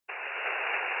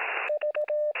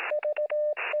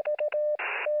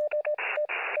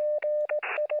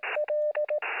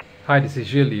Hi, this is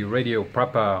Gilles, Radio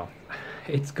Prepper.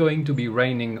 It's going to be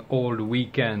raining all the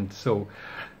weekend, so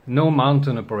no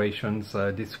mountain operations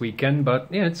this weekend, but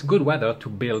yeah, it's good weather to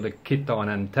build a kit on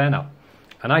antenna.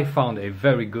 And I found a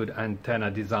very good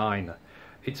antenna design.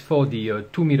 It's for the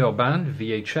 2 meter band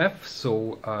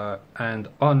VHF, and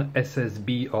on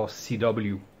SSB or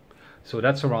CW. So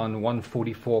that's around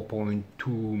 144.2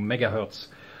 megahertz.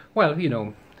 Well, you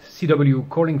know, CW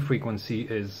calling frequency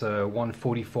is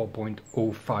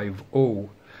 144.050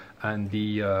 and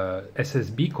the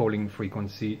SSB calling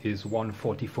frequency is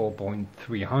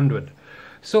 144.300.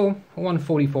 So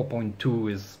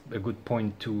 144.2 is a good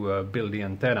point to build the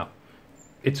antenna.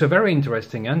 It's a very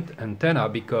interesting antenna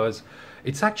because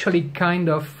it's actually kind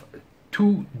of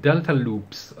two delta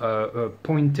loops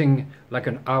pointing like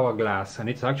an hourglass, and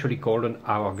it's actually called an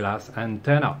hourglass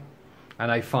antenna. And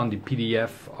I found the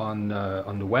PDF on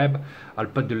the web. I'll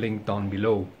put the link down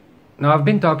below. Now, I've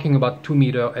been talking about 2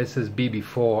 meter SSB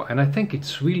before, and I think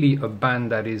it's really a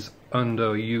band that is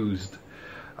underused.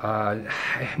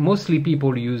 Mostly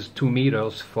people use 2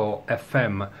 meters for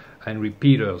FM and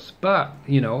repeaters, but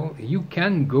you know, you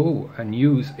can go and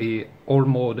use a all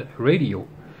mode radio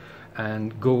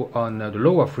and go on the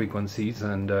lower frequencies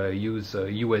and use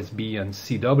USB and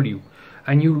CW,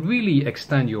 and you really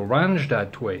extend your range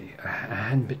that way,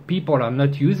 and people are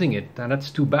not using it, and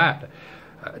that's too bad.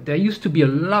 There used to be a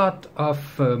lot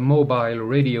of mobile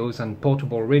radios and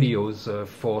portable radios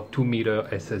for 2 meter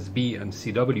SSB and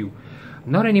CW.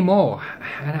 Not anymore,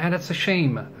 and that's a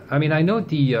shame. I mean, I know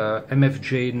the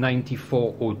MFJ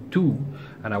 9402,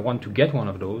 and I want to get one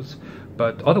of those,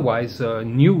 but otherwise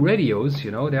new radios, you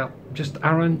know, there just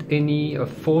aren't any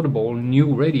affordable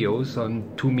new radios on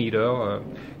 2 meter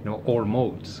you know, all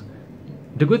modes.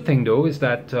 The good thing though is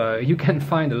that you can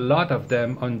find a lot of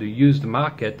them on the used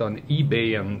market on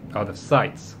eBay and other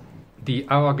sites. The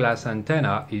hourglass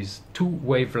antenna is 2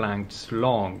 wavelengths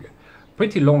long.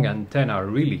 Pretty long antenna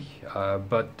really,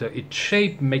 but its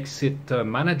shape makes it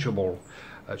manageable,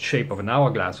 shape of an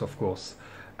hourglass of course.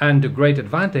 And the great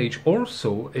advantage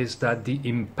also is that the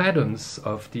impedance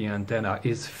of the antenna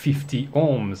is 50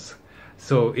 ohms,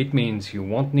 so it means you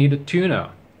won't need a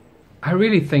tuner. I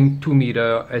really think 2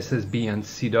 meter SSB and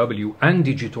CW and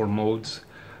digital modes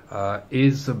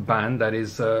is a band that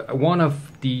is one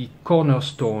of the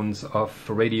cornerstones of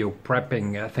radio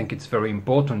prepping. I think it's very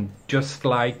important, just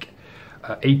like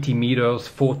 80 meters,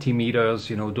 40 meters,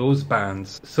 you know, those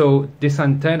bands. So this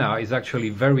antenna is actually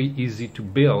very easy to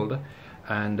build,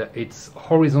 and it's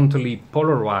horizontally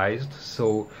polarized,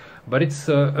 but it's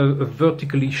a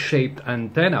vertically shaped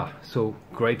antenna, so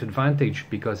great advantage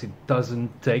because it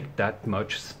doesn't take that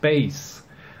much space.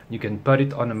 You can put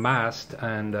it on a mast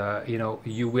and you know,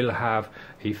 you will have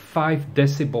a 5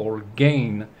 decibel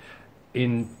gain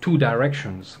in 2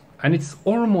 directions, and it's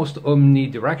almost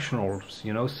omnidirectional,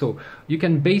 you know, so you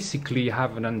can basically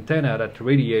have an antenna that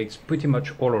radiates pretty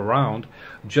much all around,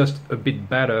 just a bit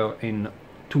better in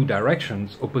 2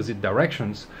 directions, opposite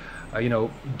directions. You know,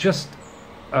 just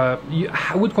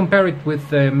I would compare it with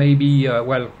maybe,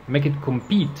 well, make it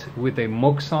compete with a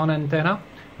Moxon antenna,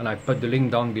 and I put the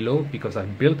link down below because I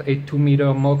built a 2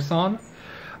 meter Moxon.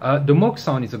 The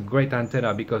Moxon is a great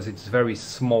antenna because it's very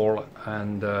small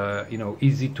and you know,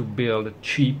 easy to build,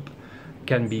 cheap,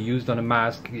 can be used on a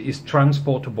mast, is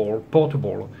transportable,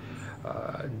 portable.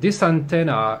 This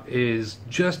antenna is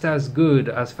just as good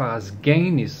as far as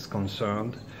gain is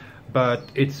concerned,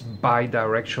 but it's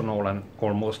bi-directional and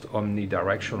almost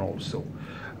omnidirectional. So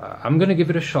I'm gonna give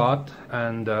it a shot,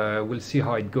 and we'll see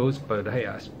how it goes, but hey,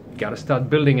 I gotta start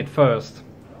building it first.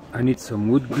 I need some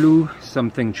wood glue,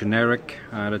 something generic,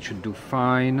 that should do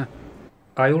fine.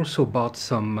 I also bought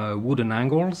some wooden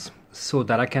angles so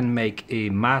that I can make a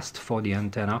mast for the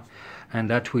antenna, and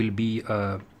that will be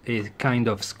a kind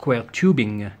of square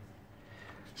tubing,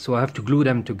 so I have to glue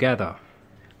them together.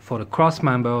 For the cross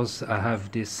members, I have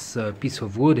this piece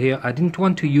of wood here. I didn't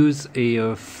want to use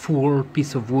a full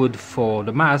piece of wood for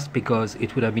the mast because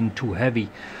it would have been too heavy,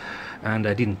 and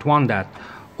I didn't want that.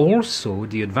 Also,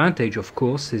 the advantage, of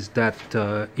course, is that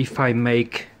if I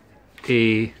make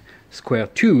a square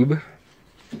tube,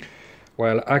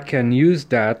 well, I can use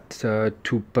that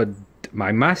to put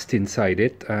my mast inside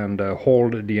it and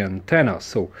hold the antenna.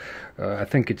 So I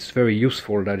think it's very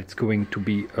useful that it's going to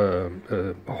be a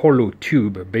hollow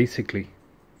tube, basically.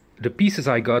 The pieces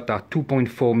I got are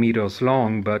 2.4 meters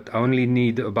long, but I only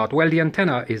need about, well, the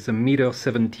antenna is 1.75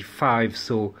 meters,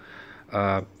 so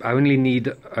I only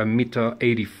need 1.85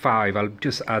 meters. I'll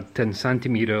just add 10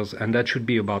 centimeters, and that should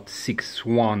be about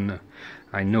 6'1".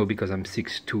 I know because I'm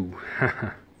 6'2".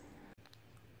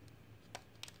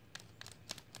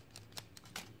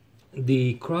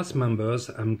 The cross members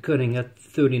I'm cutting at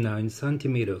 39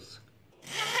 centimeters.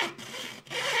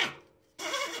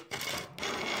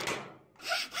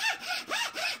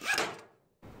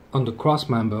 On the cross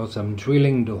members I'm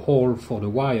drilling the hole for the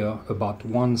wire about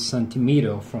 1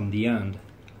 centimeter from the end.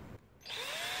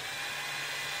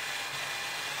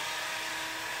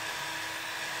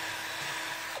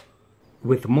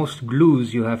 With most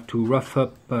glues you have to rough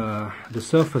up the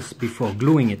surface before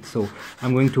gluing it, so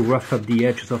I'm going to rough up the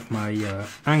edges of my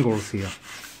angles here.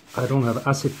 I don't have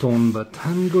acetone, but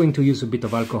I'm going to use a bit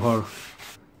of alcohol.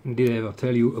 Did I ever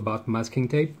tell you about masking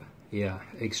tape? Yeah,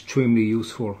 extremely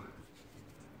useful.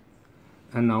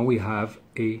 And now we have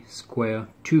a square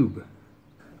tube.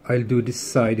 I'll do this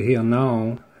side here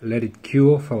now, let it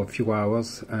cure for a few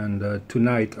hours, and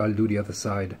tonight I'll do the other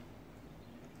side.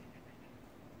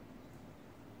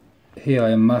 Here I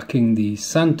am marking the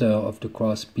center of the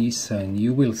cross piece, and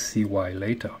you will see why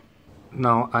later.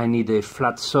 Now I need a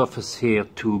flat surface here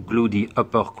to glue the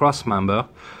upper cross member,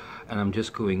 and I'm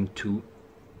just going to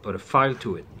put a file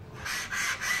to it.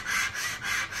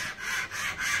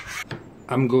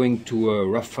 I'm going to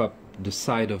rough up the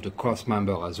side of the cross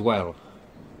member as well.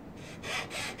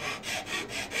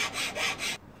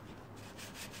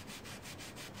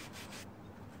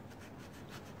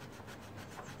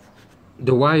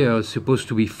 The wire is supposed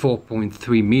to be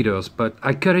 4.3 meters, but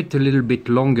I cut it a little bit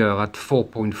longer at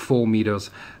 4.4 meters,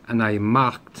 and I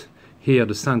marked here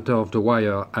the center of the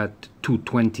wire at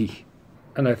 220.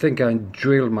 And I think I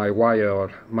drilled my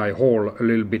hole a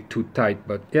little bit too tight,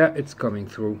 but yeah, it's coming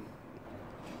through.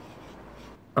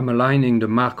 I'm aligning the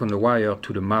mark on the wire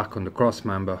to the mark on the cross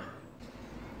member.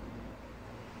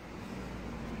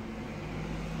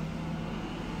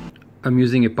 I'm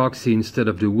using epoxy instead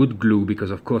of the wood glue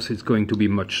because of course it's going to be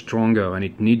much stronger, and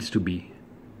it needs to be.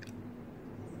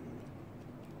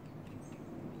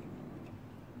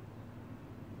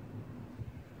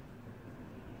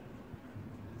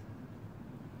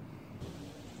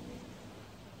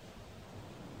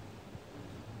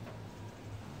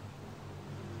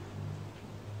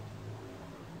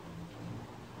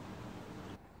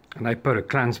 And I put a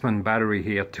Clansman battery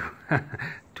here to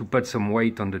to put some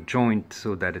weight on the joint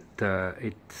so that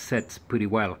it sets pretty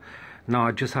well. Now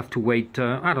I just have to wait,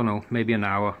 I don't know, maybe an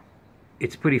hour.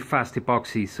 It's pretty fast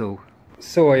epoxy,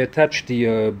 so I attach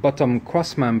the bottom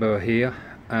cross member here,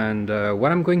 and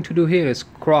what I'm going to do here is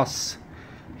cross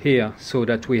here so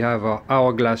that we have our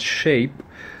hourglass shape,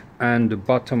 and the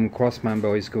bottom cross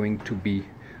member is going to be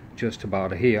just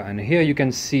about here, and here you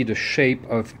can see the shape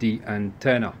of the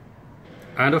antenna.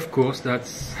 And of course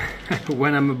that's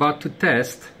when I'm about to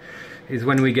test is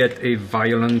when we get a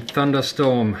violent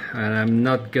thunderstorm, and I'm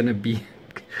not gonna be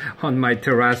on my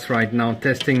terrace right now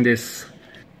testing this.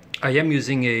 I am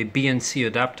using a BNC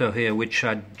adapter here, which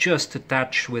I just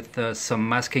attached with some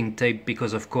masking tape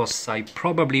because of course I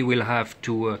probably will have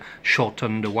to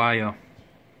shorten the wire.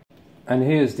 And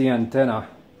here's the antenna.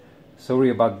 Sorry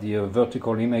about the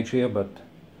vertical image here, but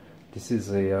this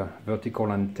is a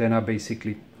vertical antenna,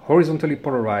 basically horizontally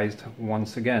polarized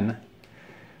once again,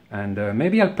 and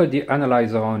maybe I'll put the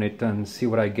analyzer on it and see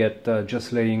what I get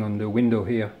just laying on the window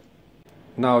here.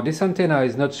 Now this antenna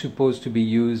is not supposed to be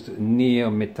used near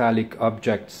metallic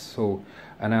objects,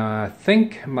 and I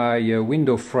think my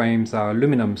window frames are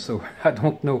aluminum, so I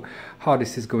don't know how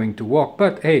this is going to work,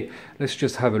 but hey, let's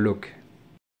just have a look.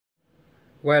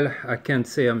 Well, I can't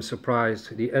say I'm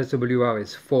surprised. The SWR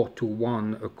is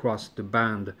 4:1 across the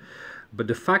band. But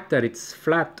the fact that it's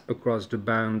flat across the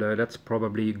band, that's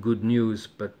probably good news,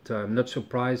 but I'm not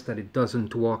surprised that it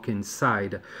doesn't work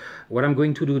inside. What I'm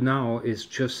going to do now is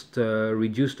just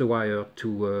reduce the wire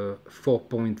to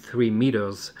 4.3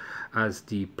 meters as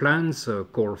the plans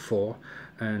call for,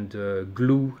 and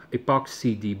glue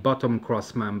epoxy the bottom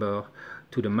cross member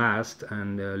to the mast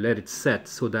and let it set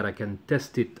so that I can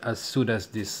test it as soon as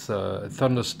this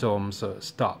thunderstorm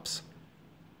stops.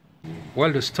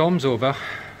 Well, the storm's over.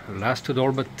 Lasted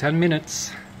all but 10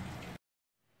 minutes.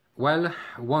 Well,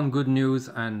 one good news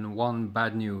and one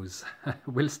bad news.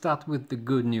 We'll start with the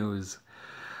good news.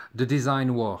 The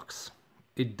design works.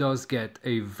 It does get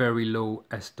a very low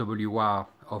SWR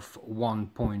of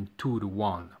 1.2 to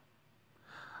 1.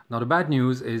 Now the bad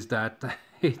news is that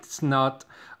it's not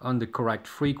on the correct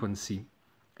frequency.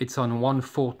 It's on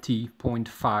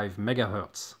 140.5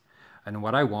 megahertz. And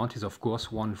what I want is of course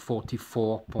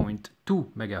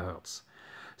 144.2 megahertz.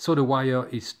 So the wire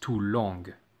is too long.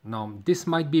 Now this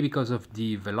might be because of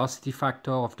the velocity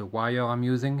factor of the wire I'm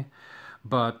using,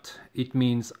 but it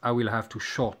means I will have to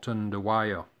shorten the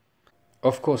wire.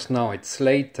 Of course now it's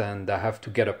late and I have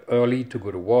to get up early to go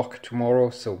to work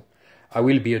tomorrow, so I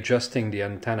will be adjusting the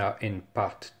antenna in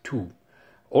part 2.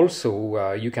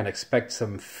 Also, you can expect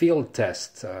some field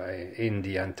tests in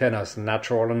the antenna's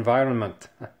natural environment.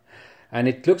 And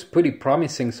it looks pretty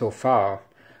promising so far.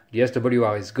 The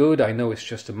SWR is good. I know it's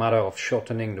just a matter of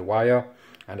shortening the wire,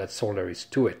 and that's all there is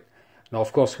to it. Now,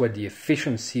 of course, what the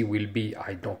efficiency will be,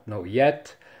 I don't know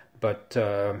yet, but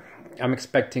I'm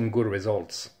expecting good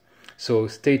results. So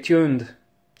stay tuned.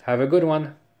 Have a good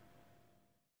one.